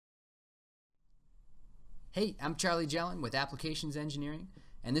Hey, I'm Charlie Jellin with Applications Engineering,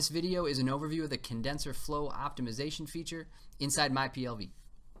 and this video is an overview of the condenser flow optimization feature inside myPLV.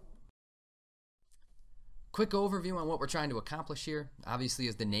 Quick overview on what we're trying to accomplish here. Obviously,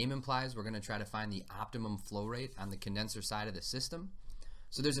 as the name implies, we're going to try to find the optimum flow rate on the condenser side of the system.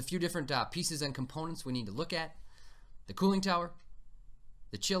 So there's a few different pieces and components we need to look at: the cooling tower,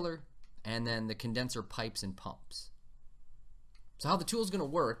 the chiller, and then the condenser pipes and pumps. So how the tool is going to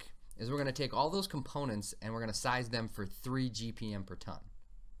work is we're going to take all those components and we're going to size them for 3 GPM per ton.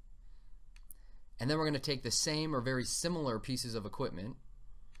 And then we're going to take the same or very similar pieces of equipment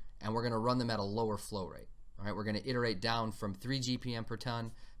and we're going to run them at a lower flow rate. All right, we're going to iterate down from 3 GPM per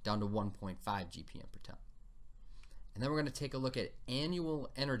ton down to 1.5 GPM per ton. And then we're going to take a look at annual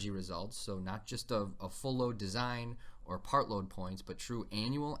energy results, so not just a full load design or part load points, but true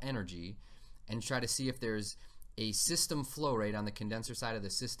annual energy, and try to see if there's a system flow rate on the condenser side of the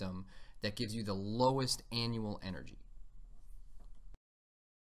system that gives you the lowest annual energy.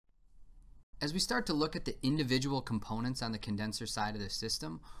 As we start to look at the individual components on the condenser side of the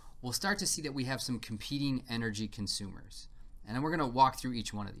system, we'll start to see that we have some competing energy consumers. And then we're going to walk through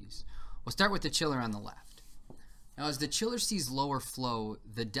each one of these. We'll start with the chiller on the left. Now, as the chiller sees lower flow,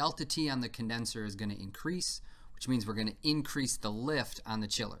 the delta T on the condenser is going to increase, which means we're going to increase the lift on the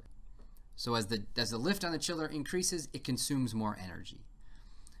chiller. So as the lift on the chiller increases, it consumes more energy.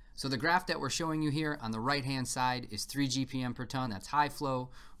 So the graph that we're showing you here on the right hand side is 3 GPM per ton, that's high flow.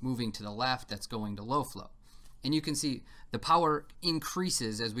 Moving to the left, that's going to low flow. And you can see the power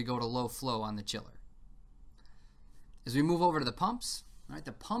increases as we go to low flow on the chiller. As we move over to the pumps, all right,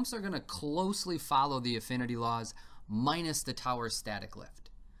 the pumps are going to closely follow the affinity laws minus the tower's static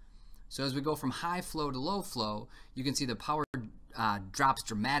lift. So as we go from high flow to low flow, you can see the power drops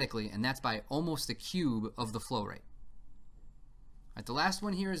dramatically, and that's by almost the cube of the flow rate. All right, the last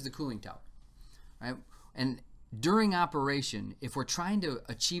one here is the cooling tower. All right, and during operation, if we're trying to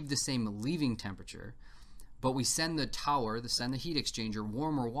achieve the same leaving temperature, but we send the tower, send the heat exchanger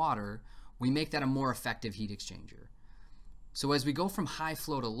warmer water, we make that a more effective heat exchanger. So as we go from high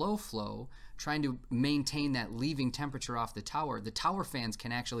flow to low flow, trying to maintain that leaving temperature off the tower fans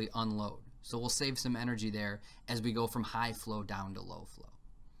can actually unload. So we'll save some energy there as we go from high flow down to low flow.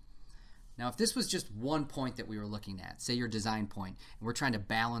 Now, if this was just one point that we were looking at, say your design point, and we're trying to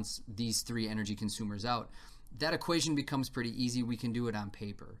balance these 3 energy consumers out, that equation becomes pretty easy. We can do it on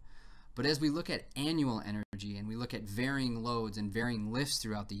paper. But as we look at annual energy and we look at varying loads and varying lifts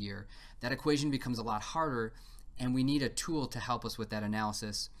throughout the year, that equation becomes a lot harder, and we need a tool to help us with that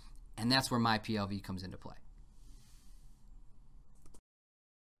analysis, and that's where myPLV comes into play.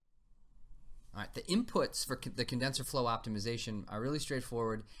 All right, the inputs for the condenser flow optimization are really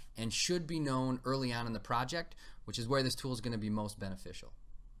straightforward and should be known early on in the project, which is where this tool is going to be most beneficial.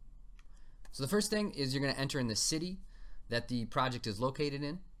 So the first thing is you're going to enter in the city that the project is located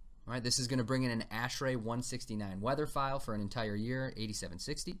in. All right, this is going to bring in an ASHRAE 169 weather file for an entire year,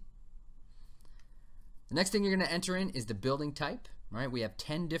 8760. The next thing you're going to enter in is the building type. All right, we have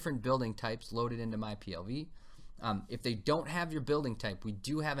 10 different building types loaded into myPLV. If they don't have your building type, we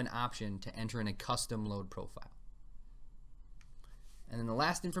do have an option to enter in a custom load profile. And then the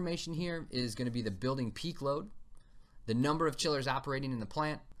last information here is going to be the building peak load, the number of chillers operating in the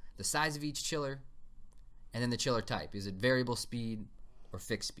plant, the size of each chiller, and then the chiller type. Is it variable speed or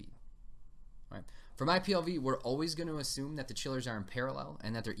fixed speed? All right. For myPLV, we're always going to assume that the chillers are in parallel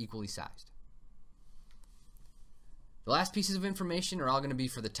and that they're equally sized. The last pieces of information are all going to be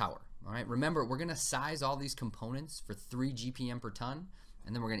for the tower. All right, remember, we're going to size all these components for 3 GPM per ton,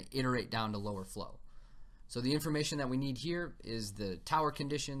 and then we're going to iterate down to lower flow. So the information that we need here is the tower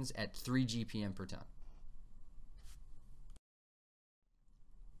conditions at 3 GPM per ton.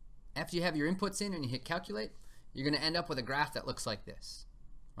 After you have your inputs in and you hit calculate, you're going to end up with a graph that looks like this.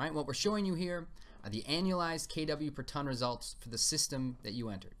 All right, what we're showing you here are the annualized kW per ton results for the system that you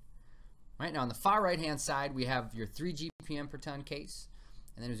entered. All right, now on the far right hand side, we have your 3 GPM per ton case.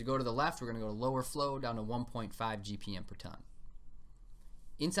 And then as we go to the left, we're going to go to lower flow down to 1.5 GPM per ton.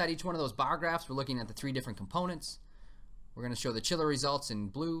 Inside each one of those bar graphs, we're looking at the 3 different components. We're going to show the chiller results in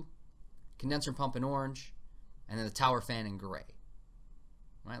blue, condenser pump in orange, and then the tower fan in gray.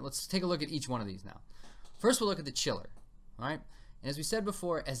 All right, let's take a look at each one of these now. First, we'll look at the chiller. All right, and as we said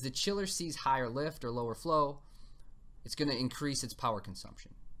before, as the chiller sees higher lift or lower flow, it's going to increase its power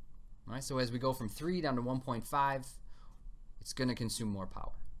consumption. All right, so as we go from 3 down to 1.5, it's going to consume more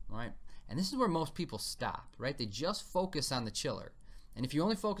power, right? And this is where most people stop, right? They just focus on the chiller. And if you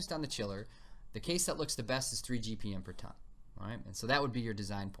only focused on the chiller, the case that looks the best is 3 GPM per ton, right? And so that would be your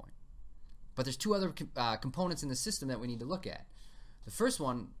design point. But there's 2 other components in the system that we need to look at. The first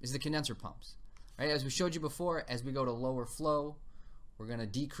one is the condenser pumps. Right, as we showed you before, as we go to lower flow, we're going to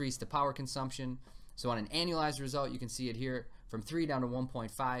decrease the power consumption. So on an annualized result, you can see it here, from 3 down to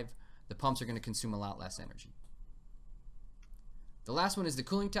 1.5, the pumps are going to consume a lot less energy. The last one is the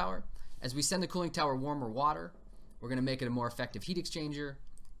cooling tower. As we send the cooling tower warmer water, we're going to make it a more effective heat exchanger,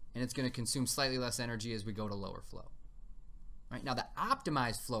 and it's going to consume slightly less energy as we go to lower flow. Right, now the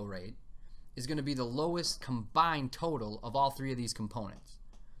optimized flow rate is going to be the lowest combined total of all three of these components.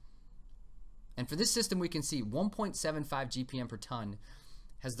 And for this system, we can see 1.75 GPM per ton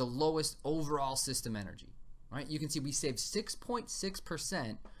has the lowest overall system energy. Right? You can see we save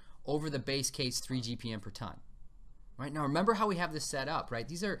 6.6% over the base case 3 GPM per ton. Right? Now remember how we have this set up, right?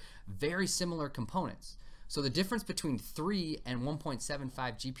 These are very similar components. So the difference between 3 and 1.75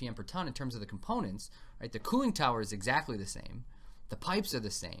 GPM per ton in terms of the components, right? The cooling tower is exactly the same. The pipes are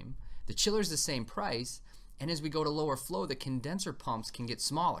the same. The chiller is the same price. And as we go to lower flow, the condenser pumps can get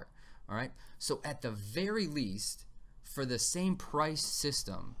smaller. All right? So at the very least, for the same price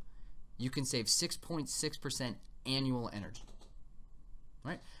system, you can save 6.6% annual energy.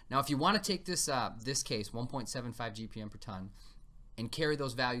 Right? Now, if you want to take this case, 1.75 GPM per ton, and carry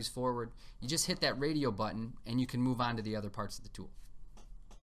those values forward, you just hit that radio button and you can move on to the other parts of the tool.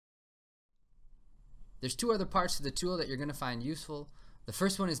 There's two other parts of the tool that you're going to find useful. The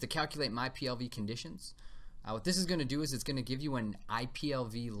first one is to calculate myPLV conditions. What this is going to do is it's going to give you an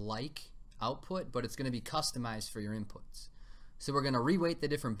IPLV-like output, but it's going to be customized for your inputs. So we're going to reweight the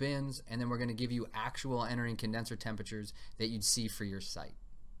different bins, and then we're going to give you actual entering condenser temperatures that you'd see for your site.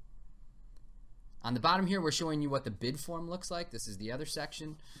 On the bottom here, we're showing you what the bid form looks like. This is the other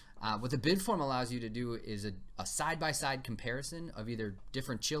section. What the bid form allows you to do is a side-by-side comparison of either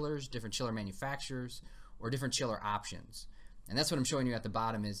different chillers, different chiller manufacturers, or different chiller options. And that's what I'm showing you at the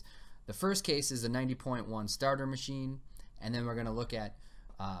bottom. Is the first case is a 90.1 starter machine, and then we're going to look at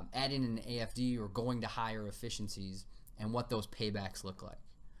adding an AFD or going to higher efficiencies and what those paybacks look like.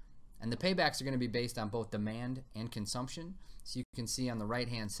 And the paybacks are going to be based on both demand and consumption. So you can see on the right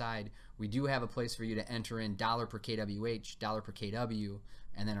hand side, we do have a place for you to enter in $ per kWh, $ per kW,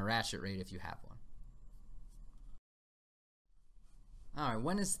 and then a ratchet rate if you have one. Alright,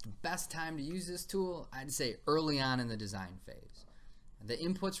 when is the best time to use this tool? I'd say early on in the design phase. The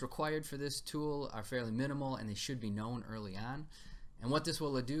inputs required for this tool are fairly minimal and they should be known early on. And what this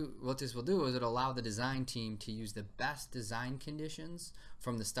will do is it'll allow the design team to use the best design conditions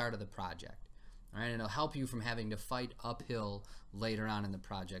from the start of the project. All right, and it'll help you from having to fight uphill later on in the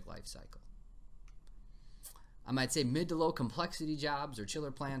project life cycle. I might say mid to low complexity jobs or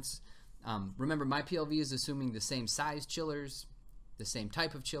chiller plants. Remember, myPLV is assuming the same size chillers, the same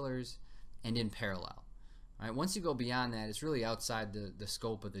type of chillers, and in parallel. All right, once you go beyond that, it's really outside the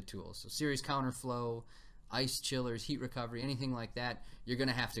scope of the tool. So series counterflow, ice chillers, heat recovery, anything like that, you're going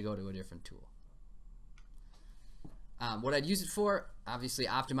to have to go to a different tool. What I'd use it for, obviously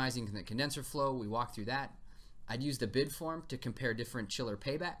optimizing the condenser flow, we walked through that. I'd use the bid form to compare different chiller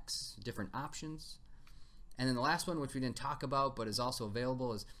paybacks, different options. And then the last one, which we didn't talk about but is also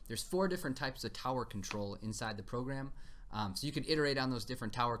available, is there's 4 different types of tower control inside the program. So you can iterate on those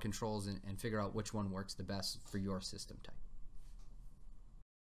different tower controls and figure out which one works the best for your system type.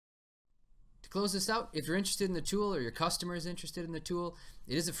 To close this out, if you're interested in the tool or your customer is interested in the tool,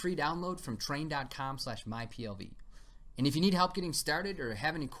 it is a free download from trane.com/myPLV. And if you need help getting started or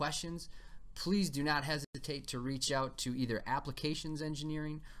have any questions, please do not hesitate to reach out to either applications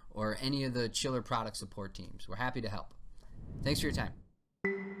engineering or any of the chiller product support teams. We're happy to help. Thanks for your time.